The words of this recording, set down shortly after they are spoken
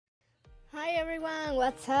Hi everyone,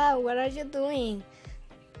 what's up? What are you doing?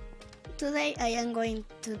 Today I am going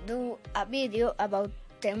to do a video about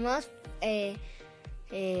the most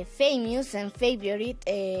famous and favorite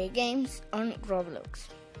games on Roblox.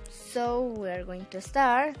 So we are going to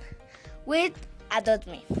start with Adopt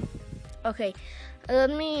Me. Okay,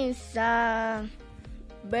 Adopt Me is a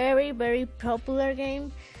very popular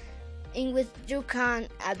game in which you can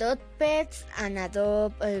adopt pets and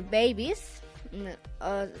adopt babies.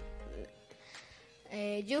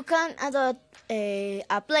 You can adopt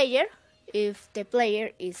a player if the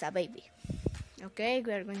player is a baby. Okay,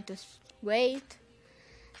 we are going to wait.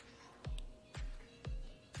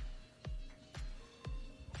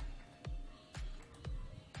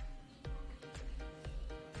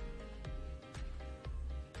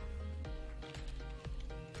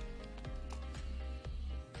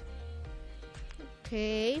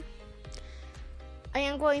 Okay, I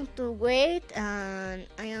am going to wait and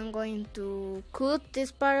I am going to cut this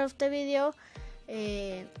part of the video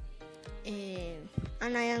and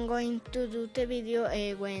I am going to do the video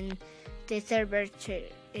when the server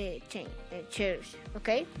changes.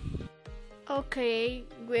 Okay? Okay,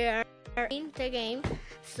 we are in the game,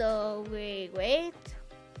 so we wait.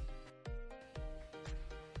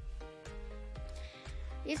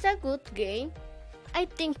 It's a good game. I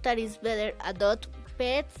think that is better adopt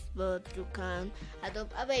pets, but you can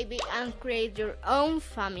adopt a baby and create your own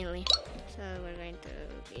family. So we're going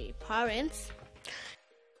to be parents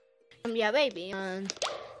and be a baby. And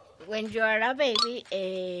when you are a baby,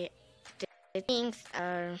 the things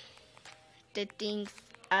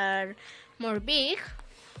are more big.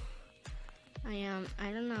 I am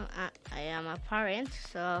a parent,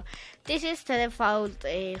 so this is the default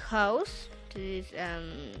house. This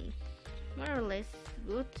is more or less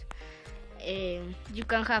good. You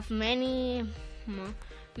can have many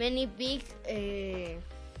big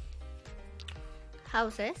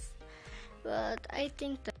houses, but I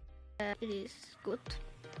think that it is good.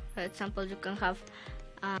 For example, you can have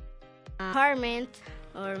an apartment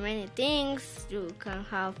or many things. You can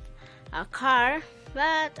have a car,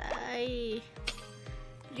 but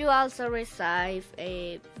you also receive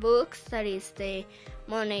books. That is the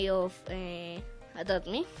money of Adopt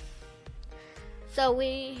Me. So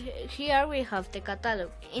here we have the catalog.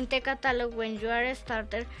 In the catalog, when you are a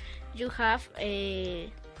starter, you have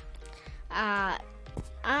an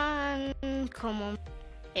uncommon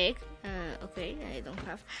egg. Okay, I don't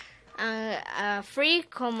have a free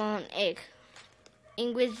common egg,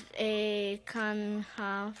 in which can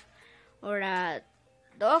have or a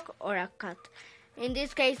dog or a cat. In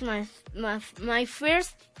this case, my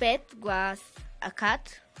first pet was a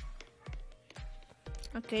cat.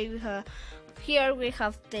 Okay, here we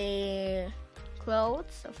have the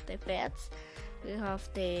clothes of the pets. We have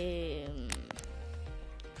the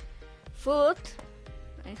food.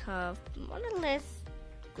 I have more or less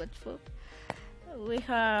good food. We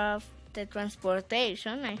have the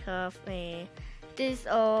transportation. I have this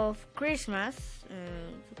of Christmas.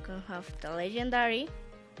 You can have the legendary.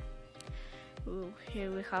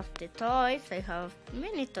 Here we have the toys. I have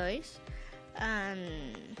many toys.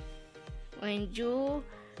 And when you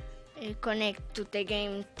connect to the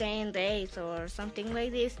game 10 days or something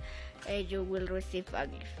like this, you will receive a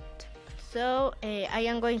gift. So I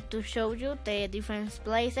am going to show you the different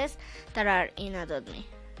places that are in Adopt Me.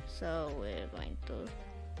 So we're going to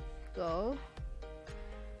go.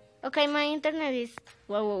 Okay, my internet is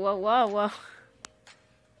wow.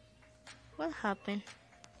 What happened?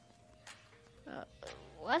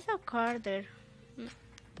 What's a car there?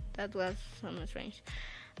 That was so strange.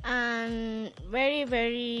 And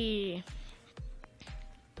very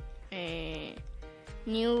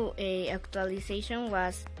new actualization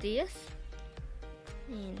was this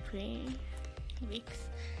in 3 weeks.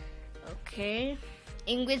 Okay,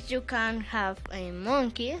 in which you can have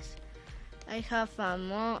monkeys. I have 3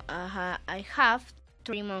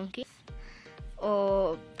 monkeys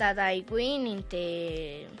that I win in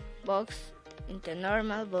the box, in the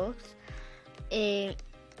normal box.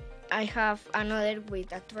 I have another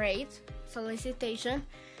with a trade solicitation.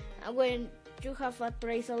 When you have a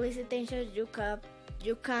trade solicitation, you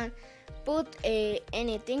can put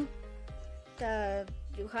anything that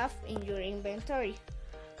you have in your inventory.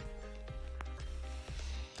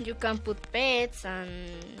 You can put pets and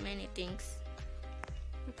many things.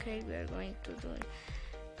 Okay, we are going to do it.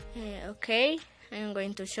 Okay, I'm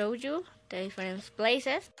going to show you the different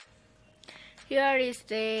places. Here is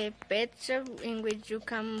the pet shop in which you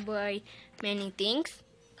can buy many things.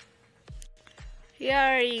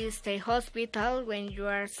 Here is the hospital when you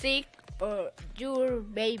are sick or your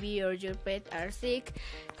baby or your pet are sick.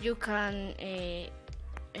 You can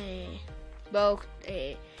both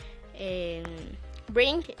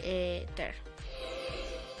bring there.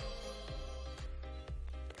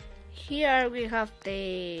 Here we have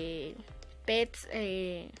the pets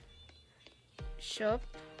shop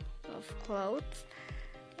of clothes.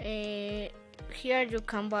 Here you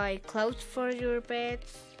can buy clothes for your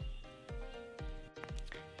pets.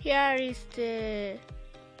 Here is the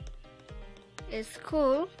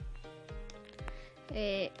school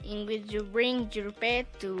in which you bring your pet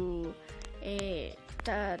to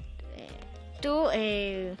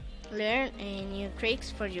learn new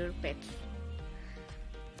tricks for your pets.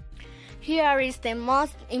 Here is the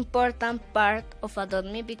most important part of Adopt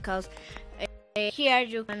Me, because here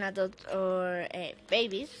you can adopt or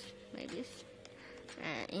babies.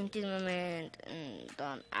 In this moment,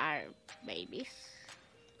 don't are babies.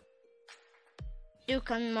 You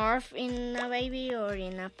can morph in a baby or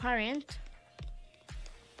in a parent.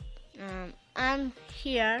 And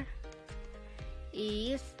here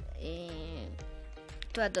is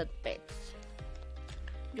to adopt pets.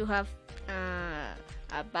 You have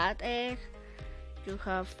a bad egg, you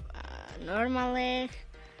have a normal egg,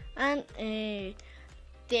 and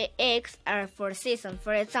the eggs are for season.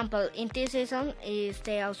 For example, in this season is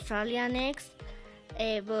the Australian eggs,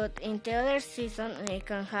 but in the other season they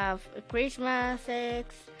can have Christmas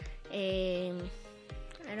eggs, I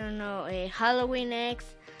don't know, Halloween eggs,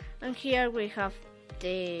 and here we have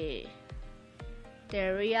the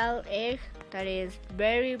real egg that is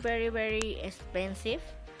very, very, very expensive,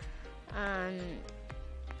 and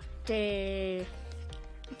the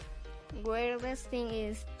weirdest thing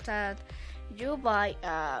is that you buy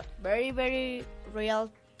a very, very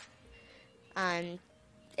real and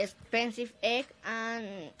expensive egg,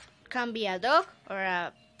 and can be a dog or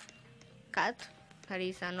a cat that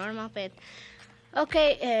is a normal pet.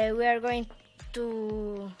 Okay, we are going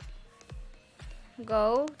to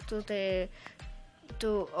go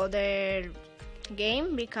to other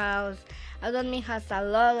game, because Adopt Me has a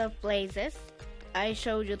lot of places. I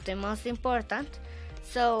showed you the most important,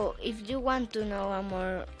 so if you want to know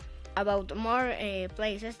about more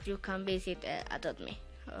places, you can visit Adopt Me.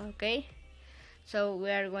 Okay, so we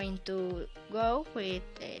are going to go with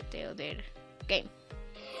the other game.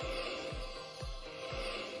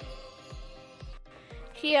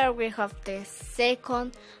 Here we have the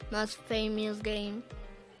second most famous game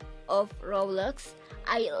of Roblox.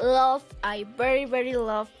 I very, very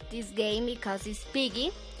love this game because it's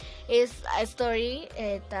piggy. It's a story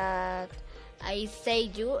that I say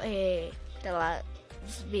you the last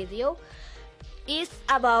video. It's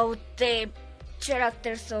about the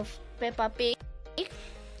characters of Peppa Pig,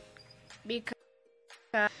 because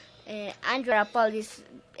Andrea Police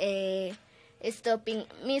stopping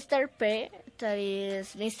Mr. P, that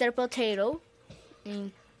is Mr. Potato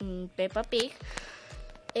in Peppa Pig,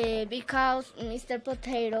 because Mr.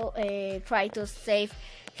 Potato tried to save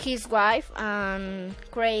his wife and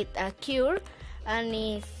create a cure, and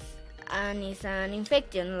is an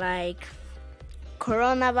infection like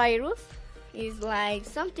coronavirus. Is like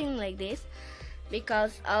something like this,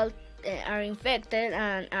 because all are infected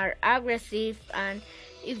and are aggressive, and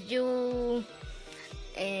if you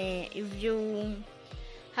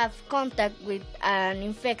have contact with an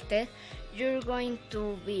infected, you're going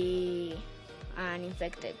to be an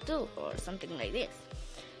infected too, or something like this.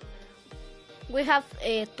 We have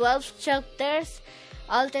 12 chapters.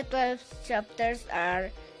 All the 12 chapters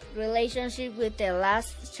are relationship with the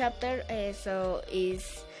last chapter, so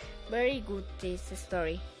it's very good, this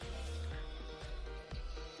story.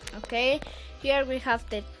 Okay, here we have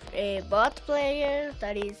the bot player,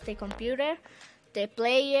 that is the computer, the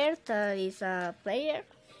player, that is a player,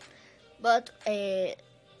 bot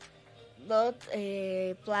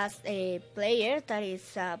plus a player, that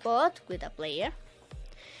is a bot with a player.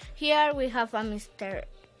 Here we have a Mr.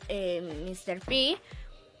 P,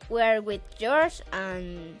 where with George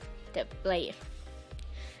and the player.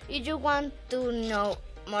 If you want to know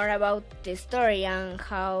more about the story and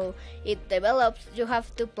how it develops, you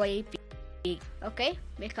have to play Pig, okay?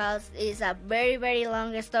 Because it's a very, very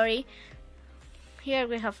long story. Here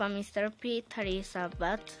we have a Mr. P, that is a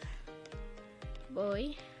bad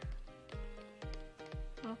boy.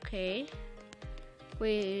 Okay,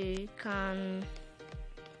 we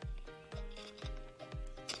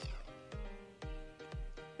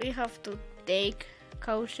have to take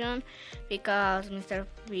caution because Mr.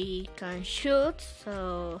 P can shoot,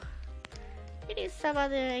 so it is a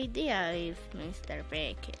bad idea if Mr.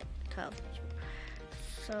 P can help you.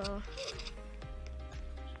 So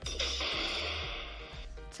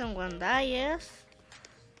someone dies.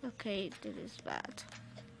 Okay, this is bad.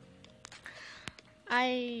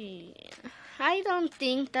 I I don't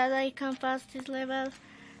think that I can pass this level,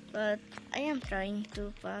 but I am trying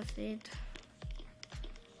to pass it.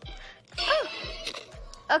 Oh!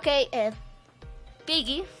 Okay,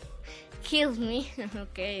 Piggy killed me.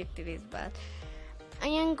 Okay, it is bad. I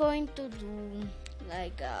am going to do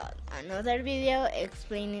like another video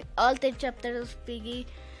explaining all the chapters of Piggy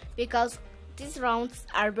because these rounds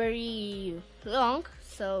are very long,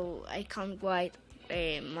 so I can't wait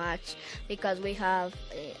much because we have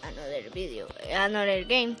another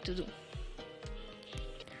game to do.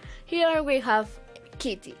 Here we have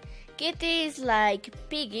Kitty. Kitty is like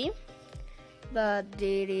Piggy, but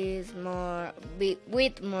it is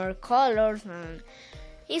with more colors, and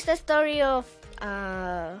it's the story of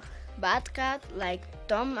a bad cat like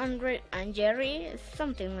Tom and Jerry,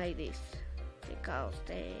 something like this, because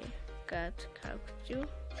the cat helps you.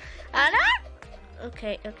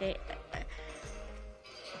 Okay.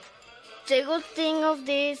 The good thing of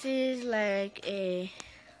this is like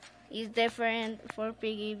it's different for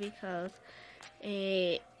Piggy because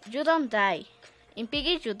you don't die. In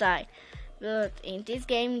Piggy you die, but in this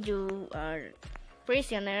game you are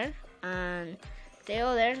prisoner, and the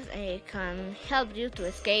others can help you to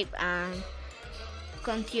escape and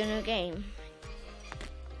continue game.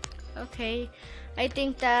 Okay, I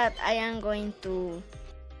think that I am going to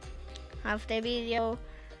have the video.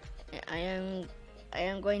 I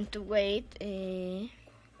am going to wait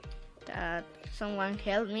that someone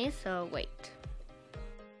help me, so wait.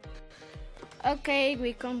 Okay,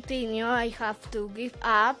 we continue. I have to give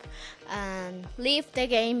up and leave the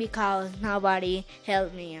game because nobody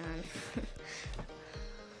helped me.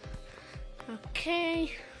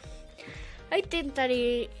 Okay, I think that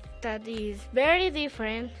is very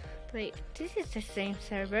different. Wait, this is the same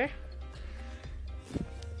server.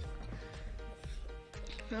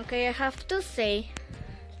 Okay, I have to say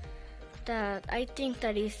that I think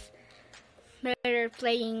that is better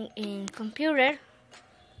playing in computer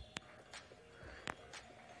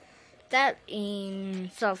than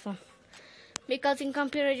in cell phone, because in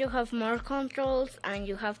computer you have more controls and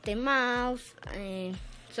you have the mouse, and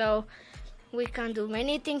so we can do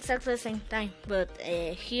many things at the same time. But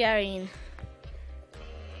here in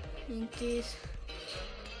this,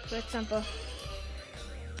 for example,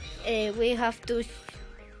 we have to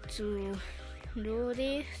do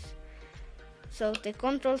this, so the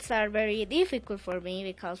controls are very difficult for me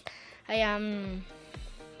because I am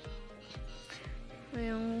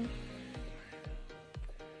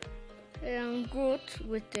good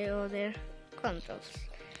with the other controls.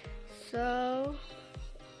 So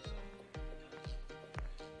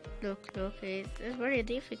look, it's very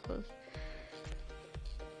difficult.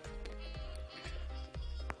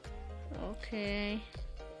 Okay.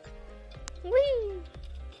 Whee!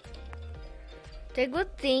 The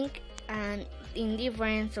good thing and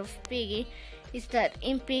indifference of Piggy is that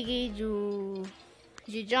in Piggy you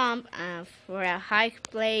jump for a high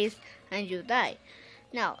place and you die.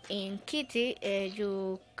 Now in Kitty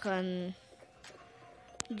you can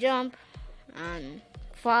jump and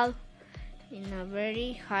fall in a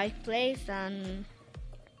very high place and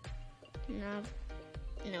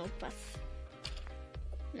no pass.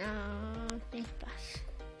 Nothing pass.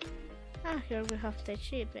 Here we have the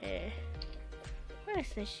ship. Where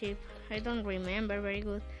is the ship? I don't remember very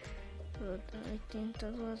good, but I think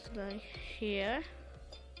that was like here.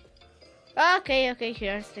 Okay,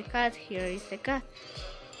 here's the cat. Here is the cat.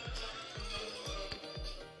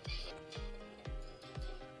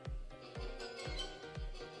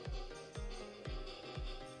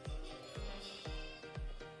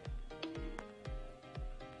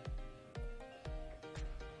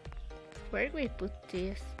 Where we put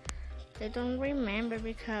this? I don't remember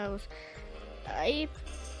because I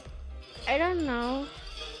don't know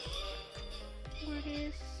what it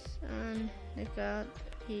is, and the cat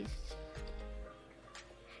is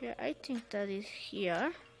here. I think that is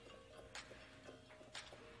here.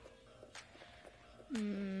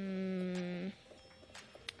 In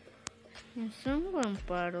some one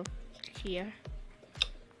part of here.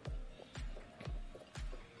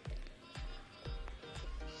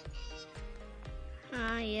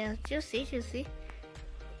 Yes, you see.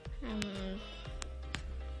 I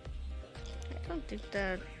don't think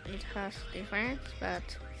that it has difference,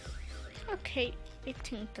 but okay. I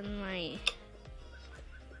think that my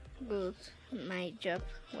job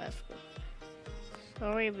was good.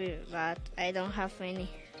 Sorry, but I don't have any.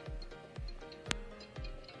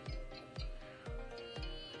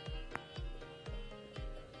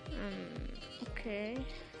 Okay,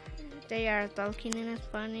 they are talking in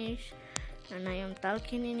Spanish and I am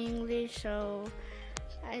talking in English, so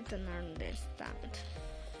I don't understand.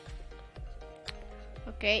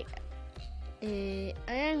 Okay, I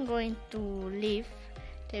am going to leave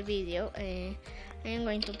the video. I am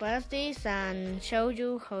going to pause this and show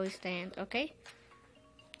you how it stands, okay?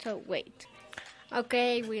 So wait.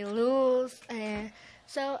 Okay, we lose.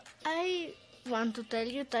 So I want to tell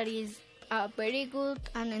you that is a very good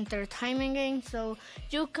and entertaining game. So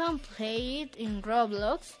you can play it in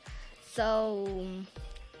Roblox. So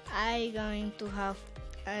I going to have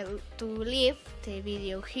to leave the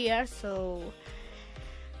video here. So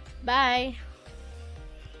bye.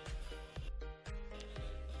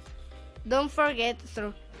 Don't forget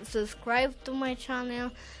to subscribe to my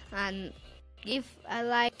channel and give a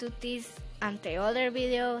like to this and the other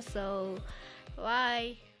video. So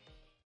bye.